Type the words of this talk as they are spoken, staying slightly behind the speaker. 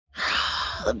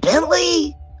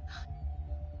Bentley?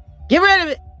 Get rid of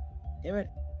it. Get rid of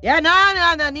it. Yeah,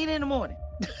 no, need it in the morning.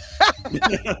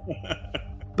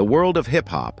 The world of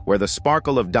hip-hop, where the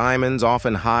sparkle of diamonds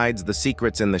often hides the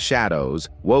secrets in the shadows,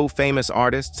 famous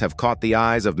artists have caught the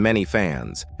eyes of many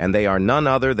fans, and they are none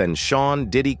other than Sean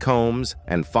Diddy Combs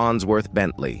and Fonzworth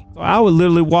Bentley. I would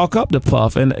literally walk up to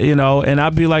Puff and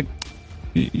I'd be like,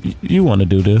 you want to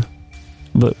do this,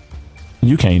 but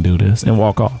you can't do this, and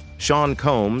walk off. Sean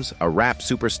Combs, a rap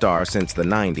superstar since the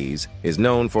 90s, is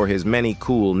known for his many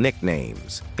cool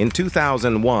nicknames. In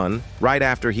 2001, right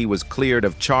after he was cleared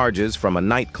of charges from a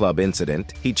nightclub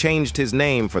incident, he changed his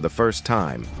name for the first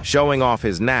time, showing off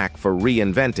his knack for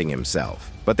reinventing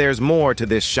himself. But there's more to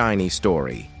this shiny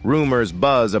story. Rumors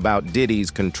buzz about Diddy's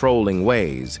controlling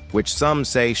ways, which some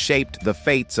say shaped the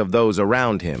fates of those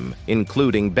around him,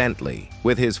 including Bentley.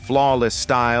 With his flawless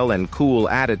style and cool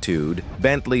attitude,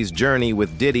 Bentley's journey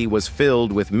with Diddy was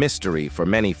filled with mystery for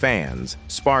many fans,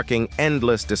 sparking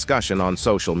endless discussion on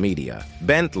social media.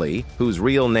 Bentley, whose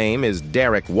real name is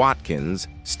Derek Watkins,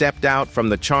 stepped out from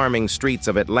the charming streets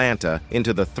of Atlanta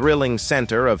into the thrilling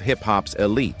center of hip-hop's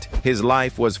elite. His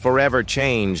life was forever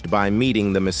changed by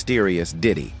meeting the mysterious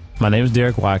Diddy. My name is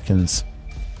Derek Watkins.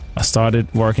 I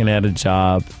started working at a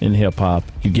job in hip-hop.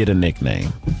 You get a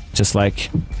nickname, just like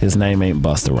his name ain't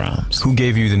Busta Rhymes. Who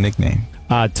gave you the nickname?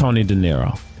 Tony De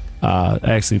Niro.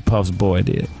 Actually, Puff's boy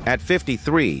did. At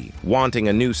 53, wanting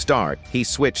a new start, he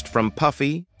switched from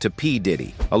Puffy to P.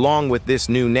 Diddy. Along with this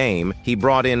new name, he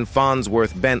brought in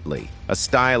Fonzworth Bentley, a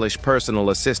stylish personal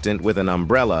assistant with an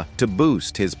umbrella to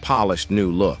boost his polished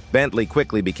new look. Bentley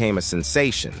quickly became a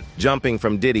sensation, jumping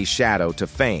from Diddy's shadow to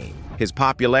fame. His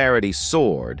popularity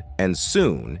soared, and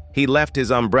soon, he left his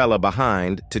umbrella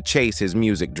behind to chase his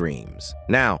music dreams.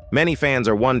 Now, many fans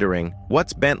are wondering,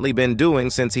 what's Bentley been doing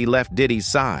since he left Diddy's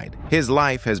side? His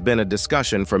life has been a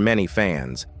discussion for many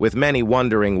fans, with many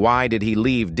wondering why did he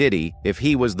leave Diddy if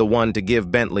he was the one to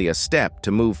give Bentley a step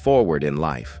to move forward in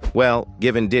life? Well,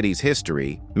 given Diddy's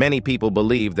history, many people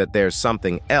believe that there's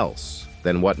something else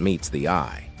than what meets the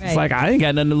eye. It's like, I ain't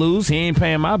got nothing to lose. He ain't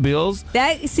paying my bills.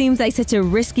 That seems like such a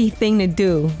risky thing to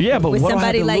do. Yeah, but with what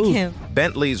somebody do I have to like lose? him.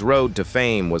 Bentley's road to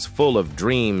fame was full of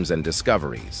dreams and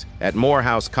discoveries. At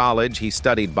Morehouse College, he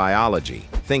studied biology,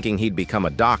 thinking he'd become a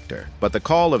doctor. But the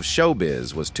call of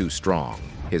showbiz was too strong.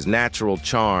 His natural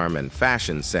charm and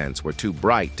fashion sense were too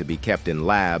bright to be kept in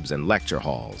labs and lecture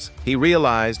halls. He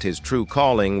realized his true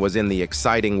calling was in the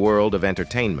exciting world of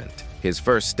entertainment. His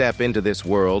first step into this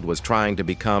world was trying to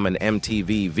become an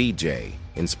MTV VJ,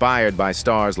 inspired by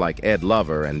stars like Ed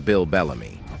Lover and Bill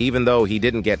Bellamy. Even though he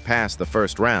didn't get past the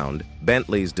first round,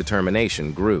 Bentley's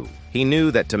determination grew. He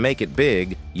knew that to make it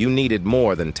big, you needed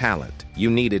more than talent. You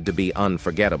needed to be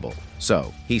unforgettable.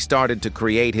 So, he started to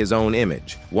create his own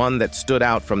image, one that stood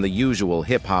out from the usual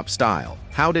hip-hop style.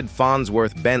 How did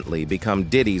Fonzworth Bentley become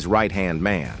Diddy's right-hand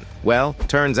man? Well,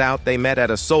 turns out they met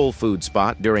at a soul food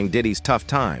spot during Diddy's tough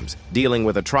times, dealing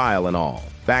with a trial and all.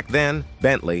 Back then,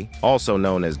 Bentley, also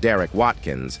known as Derek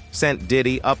Watkins, sent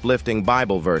Diddy uplifting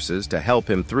Bible verses to help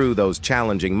him through those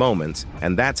challenging moments,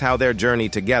 and that's how their journey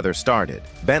together started.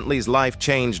 Bentley's life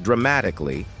changed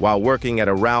dramatically while working at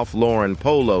a Ralph Lauren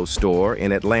polo store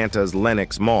in Atlanta's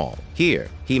Lenox Mall. Here,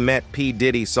 he met P.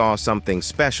 Diddy saw something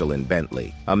special in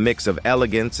Bentley, a mix of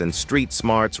elegance and street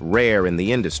smarts rare in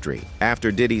the industry.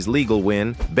 After Diddy's legal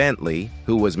win, Bentley,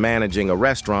 who was managing a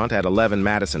restaurant at 11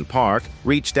 Madison Park,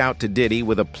 reached out to Diddy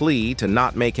with a plea to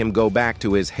not make him go back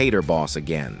to his hater boss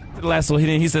again. The last one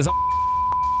he says,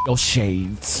 your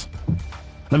shades.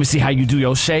 Let me see how you do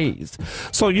your shades.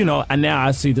 So, and now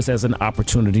I see this as an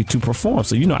opportunity to perform.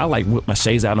 So, I like whip my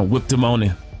shades out and whip them on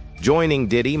him. Joining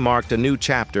Diddy marked a new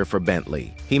chapter for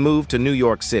Bentley. He moved to New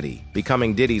York City,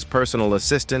 becoming Diddy's personal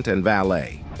assistant and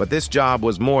valet. But this job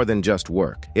was more than just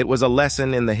work. It was a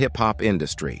lesson in the hip-hop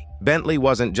industry. Bentley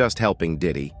wasn't just helping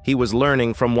Diddy, he was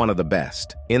learning from one of the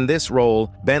best. In this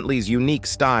role, Bentley's unique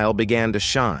style began to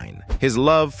shine. His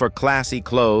love for classy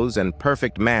clothes and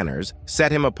perfect manners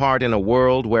set him apart in a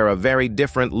world where a very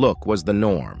different look was the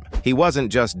norm. He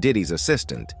wasn't just Diddy's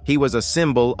assistant, he was a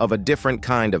symbol of a different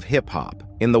kind of hip-hop.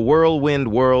 In the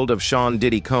whirlwind world of Sean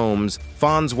Diddy Combs,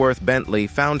 Fonzworth Bentley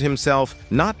found himself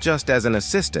not just as an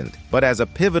assistant, but as a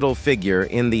pivotal figure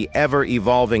in the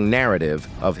ever-evolving narrative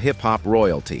of hip-hop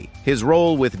royalty. His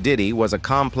role with Diddy was a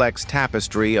complex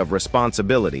tapestry of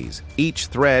responsibilities, each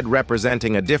thread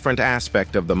representing a different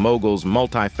aspect of the mogul's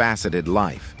multifaceted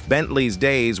life. Bentley's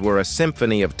days were a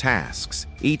symphony of tasks,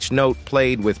 each note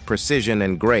played with precision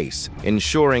and grace,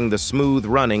 ensuring the smooth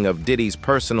running of Diddy's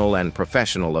personal and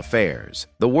professional affairs.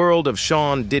 The world of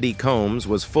Sean Diddy Combs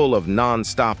was full of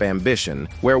non-stop ambition,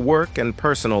 where work and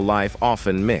personal life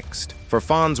often mixed. For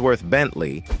Fonzworth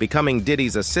Bentley, becoming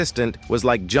Diddy's assistant was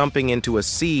like jumping into a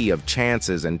sea of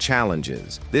chances and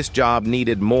challenges. This job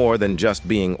needed more than just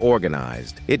being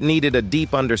organized. It needed a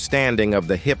deep understanding of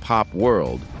the hip-hop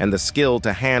world and the skill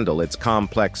to handle its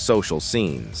complex social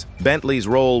scenes. Bentley's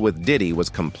role with Diddy was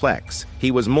complex.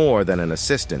 He was more than an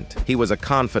assistant. He was a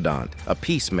confidant, a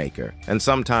peacemaker, and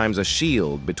sometimes a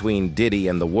shield between Diddy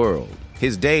and the world.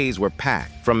 His days were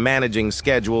packed, from managing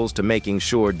schedules to making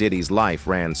sure Diddy's life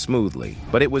ran smoothly.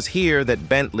 But it was here that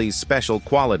Bentley's special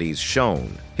qualities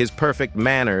shone. His perfect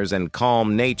manners and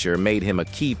calm nature made him a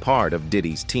key part of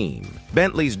Diddy's team.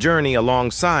 Bentley's journey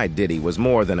alongside Diddy was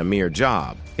more than a mere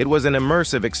job. It was an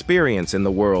immersive experience in the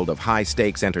world of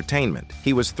high-stakes entertainment.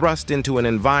 He was thrust into an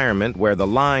environment where the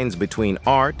lines between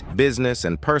art, business,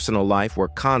 and personal life were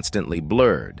constantly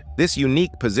blurred. This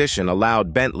unique position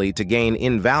allowed Bentley to gain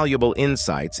invaluable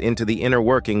insights into the inner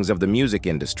workings of the music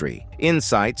industry,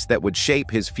 insights that would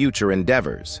shape his future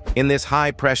endeavors. In this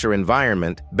high-pressure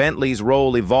environment, Bentley's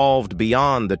role evolved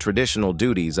beyond the traditional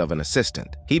duties of an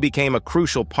assistant. He became a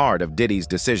crucial part of Diddy's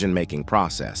decision-making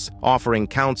process, offering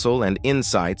counsel and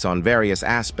insights on various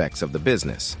aspects of the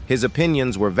business. His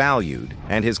opinions were valued,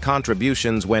 and his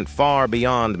contributions went far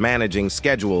beyond managing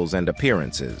schedules and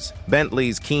appearances.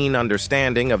 Bentley's keen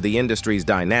understanding of the industry's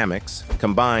dynamics,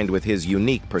 combined with his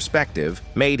unique perspective,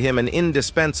 made him an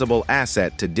indispensable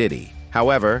asset to Diddy.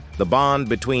 However, the bond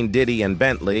between Diddy and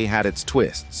Bentley had its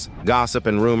twists. Gossip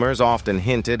and rumors often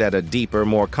hinted at a deeper,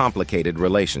 more complicated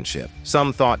relationship.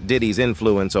 Some thought Diddy's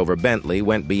influence over Bentley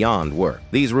went beyond work.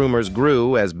 These rumors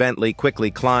grew as Bentley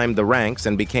quickly climbed the ranks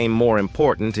and became more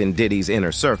important in Diddy's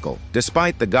inner circle.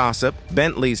 Despite the gossip,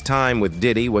 Bentley's time with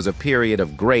Diddy was a period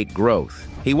of great growth.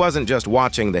 He wasn't just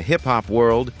watching the hip-hop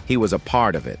world, he was a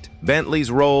part of it.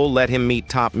 Bentley's role let him meet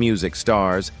top music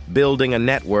stars, building a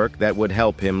network that would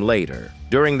help him later.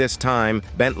 During this time,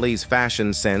 Bentley's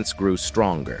fashion sense grew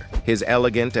stronger. His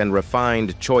elegant and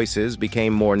refined choices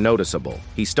became more noticeable.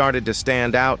 He started to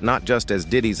stand out not just as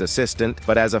Diddy's assistant,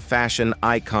 but as a fashion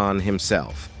icon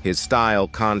himself. His style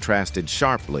contrasted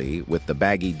sharply with the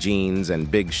baggy jeans and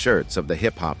big shirts of the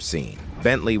hip-hop scene.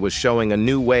 Bentley was showing a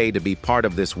new way to be part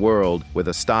of this world with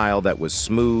a style that was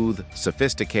smooth,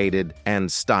 sophisticated,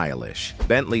 and stylish.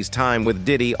 Bentley's time with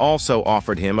Diddy also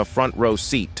offered him a front-row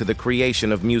seat to the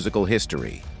creation of musical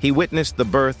history. He witnessed the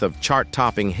birth of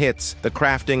chart-topping hits, the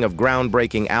crafting of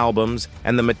groundbreaking albums,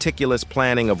 and the meticulous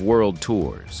planning of world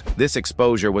tours. This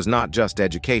exposure was not just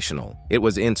educational, it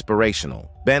was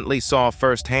inspirational. Bentley saw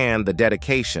firsthand the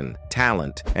dedication,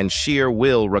 talent, and sheer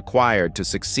will required to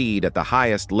succeed at the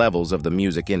highest levels of the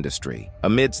music industry.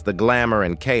 Amidst the glamour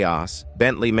and chaos,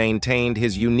 Bentley maintained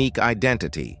his unique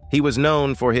identity. He was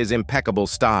known for his impeccable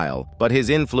style, but his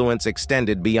influence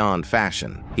extended beyond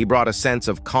fashion. He brought a sense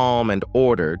of calm and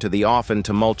order to the often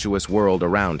tumultuous world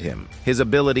around him. His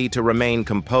ability to remain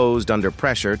composed under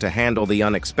pressure to handle the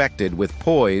unexpected with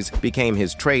poise became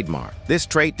his trademark. This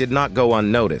trait did not go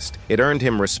unnoticed. It earned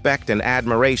him respect and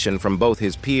admiration from both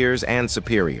his peers and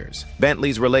superiors.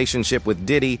 Bentley's relationship with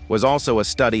Diddy was also a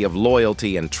study of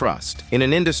loyalty and trust. In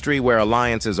an industry where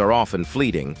alliances are often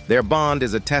fleeting, their bond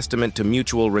is a testament to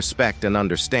mutual respect and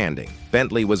understanding.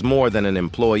 Bentley was more than an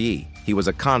employee. He was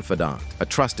a confidant, a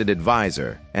trusted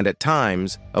advisor, and at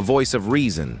times, a voice of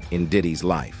reason in Diddy's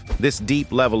life. This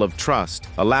deep level of trust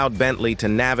allowed Bentley to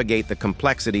navigate the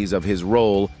complexities of his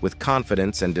role with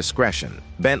confidence and discretion.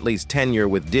 Bentley's tenure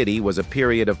with Diddy was a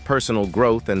period of personal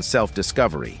growth and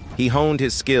self-discovery. He honed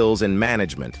his skills in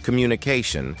management,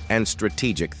 communication, and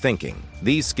strategic thinking.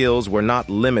 These skills were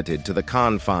not limited to the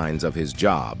confines of his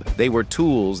job. They were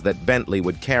tools that Bentley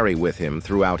would carry with him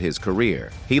throughout his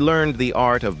career. He learned the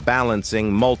art of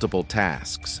balancing multiple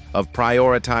tasks, of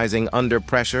prioritizing under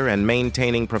pressure and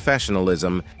maintaining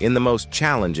professionalism in the most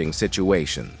challenging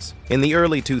situations. In the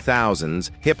early 2000s,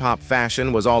 hip-hop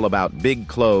fashion was all about big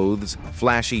clothes,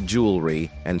 flashy jewelry,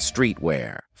 and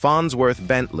streetwear. Fonzworth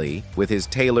Bentley, with his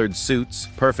tailored suits,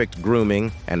 perfect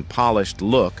grooming, and polished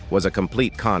look, was a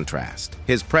complete contrast.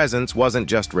 His presence wasn't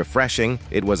just refreshing,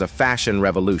 it was a fashion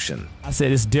revolution. I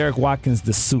said it's Derek Watkins,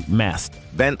 the suit master.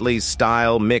 Bentley's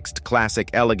style mixed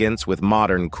classic elegance with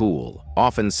modern cool,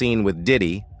 Often seen with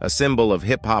Diddy, a symbol of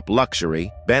hip-hop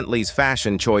luxury, Bentley's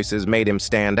fashion choices made him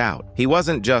stand out. He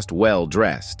wasn't just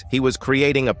well-dressed. He was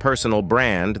creating a personal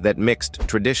brand that mixed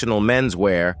traditional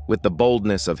menswear with the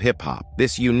boldness of hip-hop.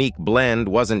 This unique blend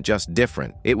wasn't just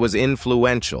different, it was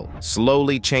influential,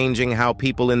 slowly changing how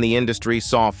people in the industry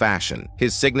saw fashion.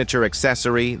 His signature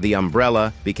accessory, the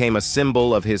umbrella, became a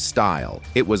symbol of his style.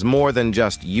 It was more than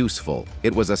just useful.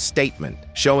 It was a statement,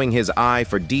 showing his eye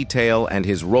for detail and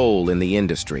his role in the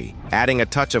industry, adding a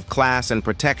touch of class and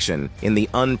protection in the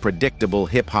unpredictable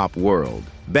hip-hop world.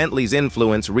 Bentley's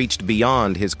influence reached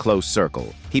beyond his close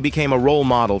circle. He became a role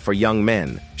model for young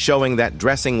men, showing that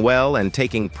dressing well and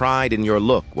taking pride in your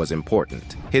look was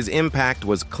important. His impact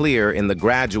was clear in the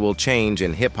gradual change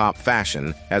in hip-hop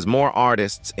fashion as more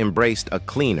artists embraced a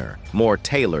cleaner, more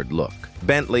tailored look.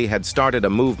 Bentley had started a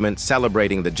movement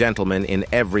celebrating the gentleman in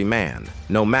every man,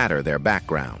 no matter their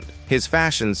background. His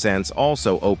fashion sense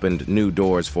also opened new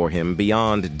doors for him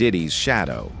beyond Diddy's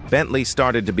shadow. Bentley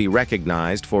started to be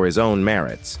recognized for his own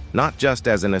merits, not just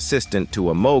as an assistant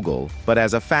to a mogul, but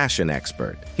as a fashion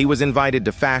expert. He was invited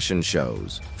to fashion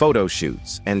shows, photo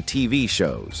shoots, and TV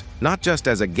shows, not just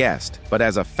as a guest, but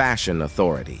as a fashion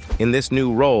authority. In this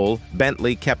new role,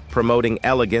 Bentley kept promoting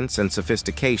elegance and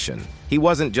sophistication. He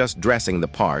wasn't just dressing the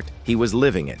part, he was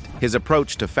living it. His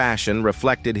approach to fashion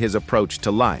reflected his approach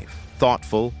to life.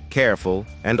 Thoughtful, careful,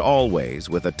 and always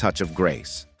with a touch of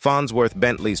grace. Fonzworth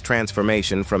Bentley's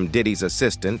transformation from Diddy's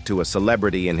assistant to a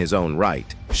celebrity in his own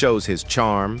right shows his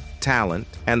charm, talent,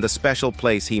 and the special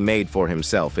place he made for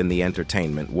himself in the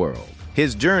entertainment world.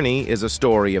 His journey is a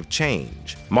story of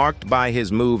change, marked by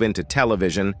his move into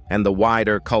television and the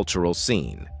wider cultural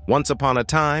scene. Once upon a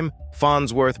time,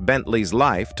 Fonzworth Bentley's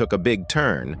life took a big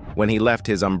turn when he left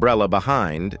his umbrella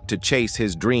behind to chase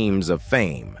his dreams of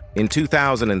fame. In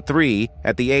 2003,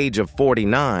 at the age of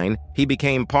 49, he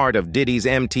became part of Diddy's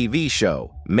MTV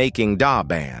show, Making Da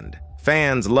Band.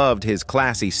 Fans loved his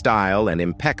classy style and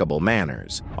impeccable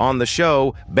manners. On the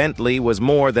show, Bentley was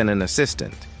more than an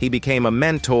assistant. He became a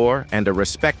mentor and a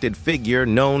respected figure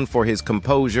known for his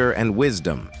composure and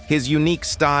wisdom. His unique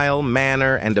style,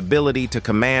 manner, and ability to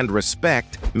command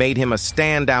respect made him a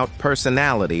standout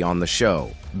personality on the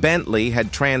show. Bentley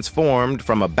had transformed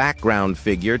from a background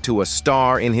figure to a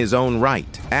star in his own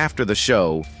right. After the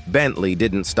show, Bentley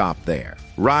didn't stop there.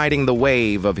 Riding the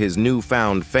wave of his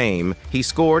newfound fame, he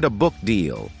scored a book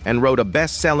deal and wrote a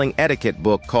best-selling etiquette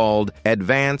book called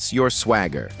Advance Your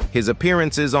Swagger. His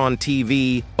appearances on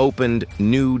TV opened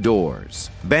new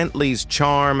doors. Bentley's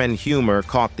charm and humor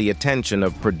caught the attention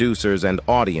of producers and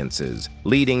audiences,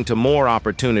 leading to more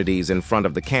opportunities in front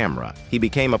of the camera. He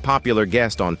became a popular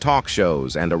guest on talk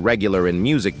shows and a regular in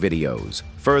music videos,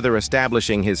 further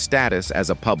establishing his status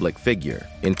as a public figure.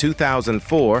 In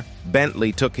 2004,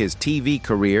 Bentley took his TV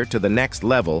career to the next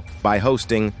level by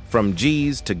hosting From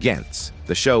G's to Gents.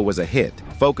 The show was a hit,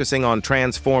 focusing on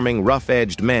transforming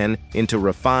rough-edged men into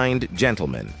refined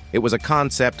gentlemen. It was a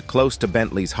concept close to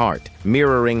Bentley's heart,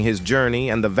 mirroring his journey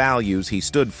and the values he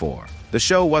stood for. The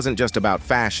show wasn't just about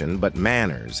fashion, but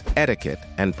manners, etiquette,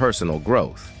 and personal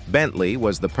growth. Bentley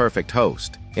was the perfect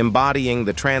host, embodying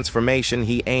the transformation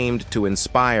he aimed to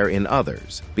inspire in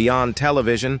others. Beyond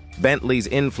television, Bentley's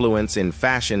influence in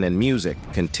fashion and music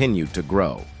continued to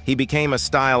grow. He became a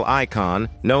style icon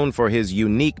known for his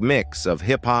unique mix of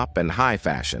hip-hop and high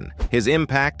fashion. His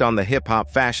impact on the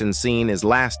hip-hop fashion scene is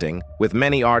lasting, with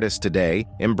many artists today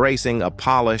embracing a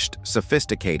polished,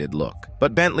 sophisticated look.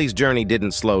 But Bentley's journey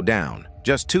didn't slow down.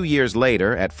 Just 2 years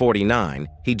later, at 49,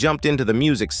 he jumped into the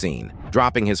music scene,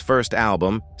 dropping his first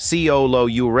album, Solo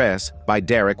Ures by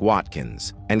Derek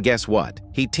Watkins. And guess what?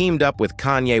 He teamed up with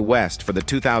Kanye West for the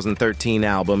 2013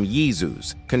 album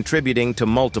Yeezus, contributing to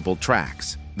multiple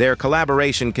tracks. Their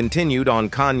collaboration continued on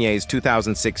Kanye's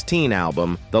 2016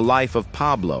 album, The Life of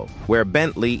Pablo, where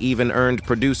Bentley even earned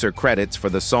producer credits for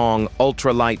the song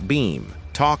Ultralight Beam.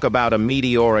 Talk about a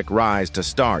meteoric rise to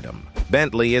stardom.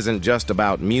 Bentley isn't just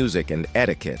about music and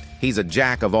etiquette. He's a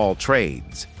jack of all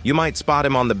trades. You might spot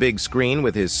him on the big screen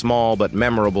with his small but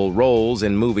memorable roles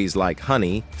in movies like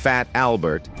Honey, Fat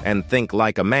Albert, and Think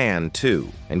Like a Man, too.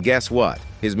 And guess what?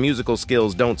 His musical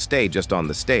skills don't stay just on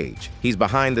the stage. He's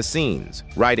behind the scenes,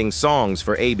 writing songs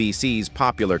for ABC's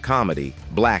popular comedy,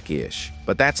 Black-ish.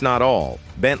 But that's not all.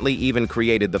 Bentley even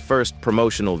created the first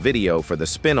promotional video for the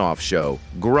spin-off show,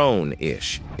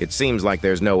 Grown-ish. It seems like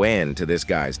there's no end to this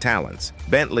guy's talents.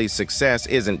 Bentley's success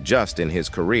isn't just in his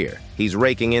career. He's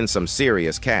raking in some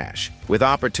serious cash. With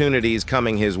opportunities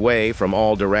coming his way from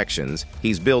all directions,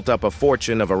 he's built up a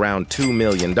fortune of around $2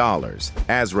 million,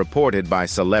 as reported by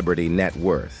Celebrity Net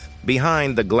Worth.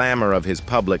 Behind the glamour of his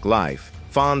public life,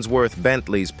 Fonzworth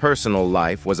Bentley's personal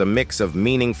life was a mix of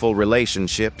meaningful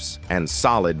relationships and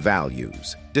solid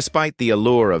values. Despite the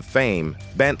allure of fame,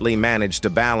 Bentley managed to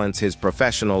balance his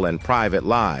professional and private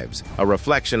lives, a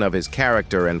reflection of his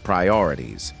character and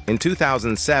priorities. In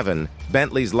 2007,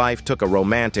 Bentley's life took a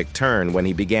romantic turn when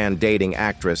he began dating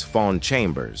actress Fawn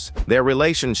Chambers. Their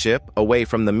relationship, away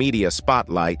from the media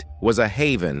spotlight, was a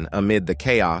haven amid the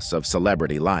chaos of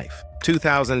celebrity life.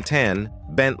 2010,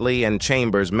 Bentley and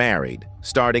Chambers married,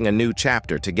 starting a new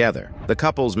chapter together. The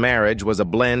couple's marriage was a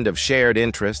blend of shared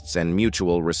interests and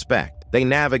mutual respect. They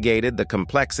navigated the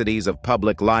complexities of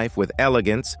public life with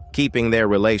elegance, keeping their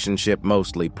relationship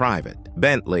mostly private.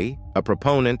 Bentley, a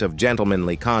proponent of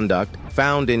gentlemanly conduct,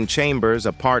 found in Chambers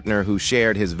a partner who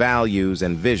shared his values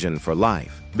and vision for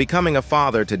life. Becoming a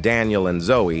father to Daniel and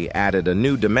Zoe added a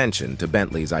new dimension to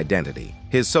Bentley's identity.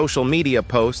 His social media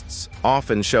posts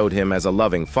often showed him as a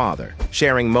loving father,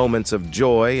 sharing moments of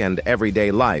joy and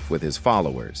everyday life with his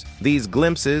followers. These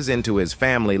glimpses into his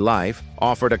family life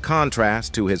offered a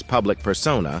contrast to his public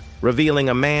persona, revealing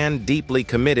a man deeply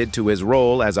committed to his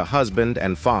role as a husband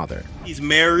and father. He's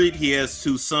married, he has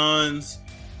 2 sons,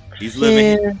 he's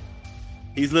living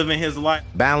his life.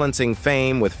 Balancing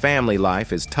fame with family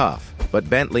life is tough, but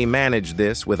Bentley managed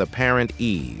this with apparent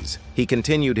ease. He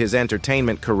continued his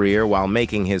entertainment career while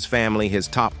making his family his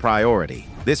top priority.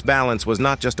 This balance was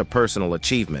not just a personal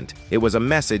achievement, it was a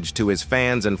message to his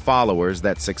fans and followers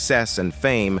that success and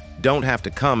fame don't have to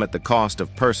come at the cost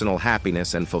of personal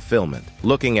happiness and fulfillment.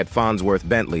 Looking at Fonzworth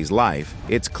Bentley's life,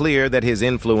 it's clear that his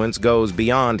influence goes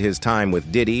beyond his time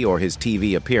with Diddy or his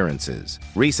TV appearances.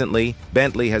 Recently,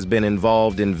 Bentley has been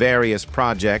involved in various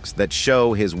projects that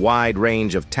show his wide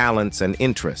range of talents and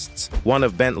interests. One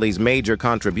of Bentley's major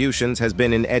contributions has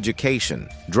been in education.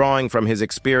 Drawing from his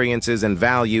experiences and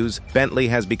values, Bentley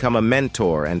has become a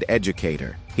mentor and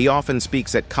educator. He often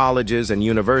speaks at colleges and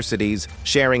universities,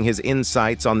 sharing his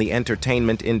insights on the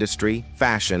entertainment industry,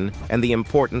 fashion, and the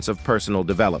importance of personal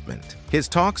development. His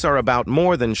talks are about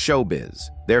more than showbiz.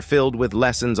 They're filled with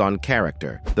lessons on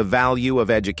character, the value of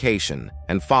education,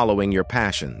 and following your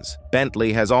passions.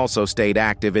 Bentley has also stayed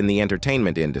active in the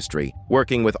entertainment industry,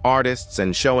 working with artists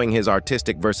and showing his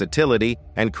artistic versatility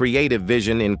and creative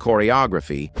vision in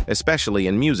choreography, especially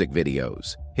in music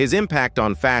videos. His impact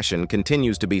on fashion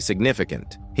continues to be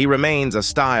significant. He remains a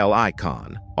style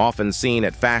icon, often seen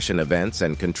at fashion events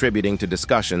and contributing to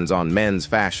discussions on men's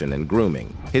fashion and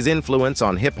grooming. His influence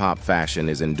on hip-hop fashion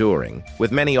is enduring,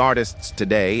 with many artists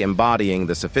today embodying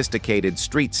the sophisticated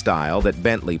street style that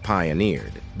Bentley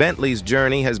pioneered. Bentley's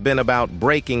journey has been about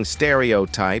breaking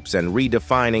stereotypes and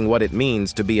redefining what it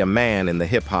means to be a man in the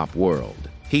hip-hop world.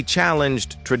 He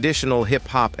challenged traditional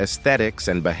hip-hop aesthetics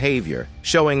and behavior,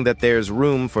 showing that there's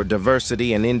room for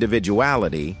diversity and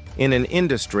individuality in an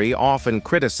industry often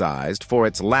criticized for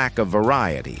its lack of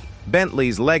variety.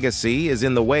 Bentley's legacy is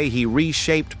in the way he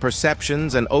reshaped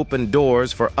perceptions and opened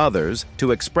doors for others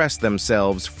to express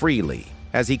themselves freely.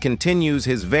 As he continues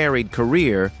his varied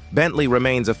career, Bentley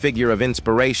remains a figure of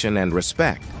inspiration and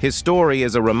respect. His story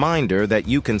is a reminder that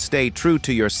you can stay true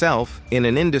to yourself in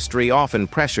an industry often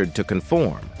pressured to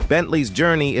conform. Bentley's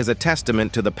journey is a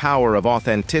testament to the power of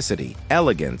authenticity,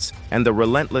 elegance, and the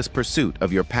relentless pursuit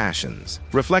of your passions.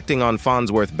 Reflecting on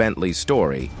Fonzworth Bentley's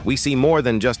story, we see more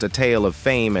than just a tale of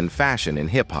fame and fashion in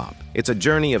hip-hop. It's a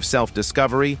journey of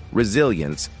self-discovery,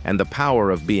 resilience, and the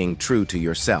power of being true to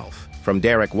yourself. From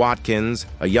Derek Watkins,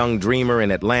 a young dreamer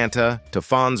in Atlanta, to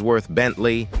Fonzworth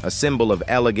Bentley, a symbol of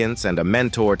elegance and a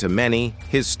mentor to many,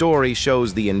 his story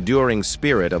shows the enduring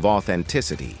spirit of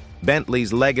authenticity.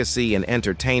 Bentley's legacy in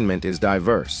entertainment is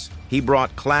diverse. He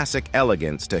brought classic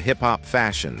elegance to hip-hop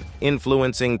fashion,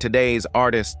 influencing today's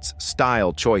artists'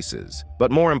 style choices.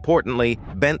 But more importantly,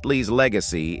 Bentley's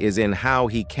legacy is in how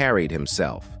he carried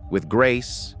himself, with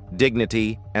grace,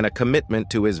 dignity, and a commitment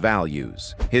to his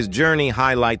values. His journey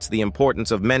highlights the importance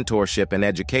of mentorship and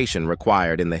education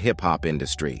required in the hip-hop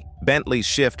industry. Bentley's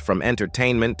shift from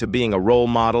entertainment to being a role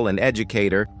model and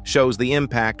educator shows the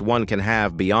impact one can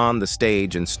have beyond the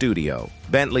stage and studio.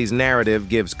 Bentley's narrative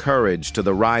gives courage to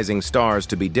the rising stars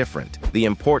to be different, the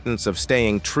importance of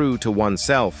staying true to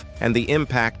oneself, and the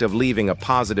impact of leaving a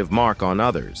positive mark on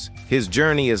others. His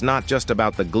journey is not just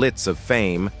about the glitz of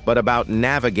fame, but about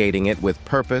navigating it with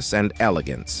purpose and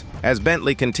elegance. As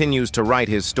Bentley continues to write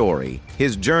his story,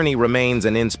 his journey remains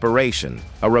an inspiration,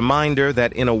 a reminder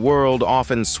that in a world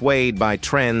often swayed by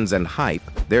trends and hype,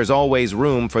 there's always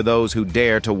room for those who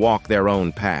dare to walk their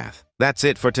own path. That's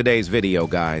it for today's video,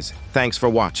 guys. Thanks for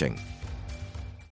watching.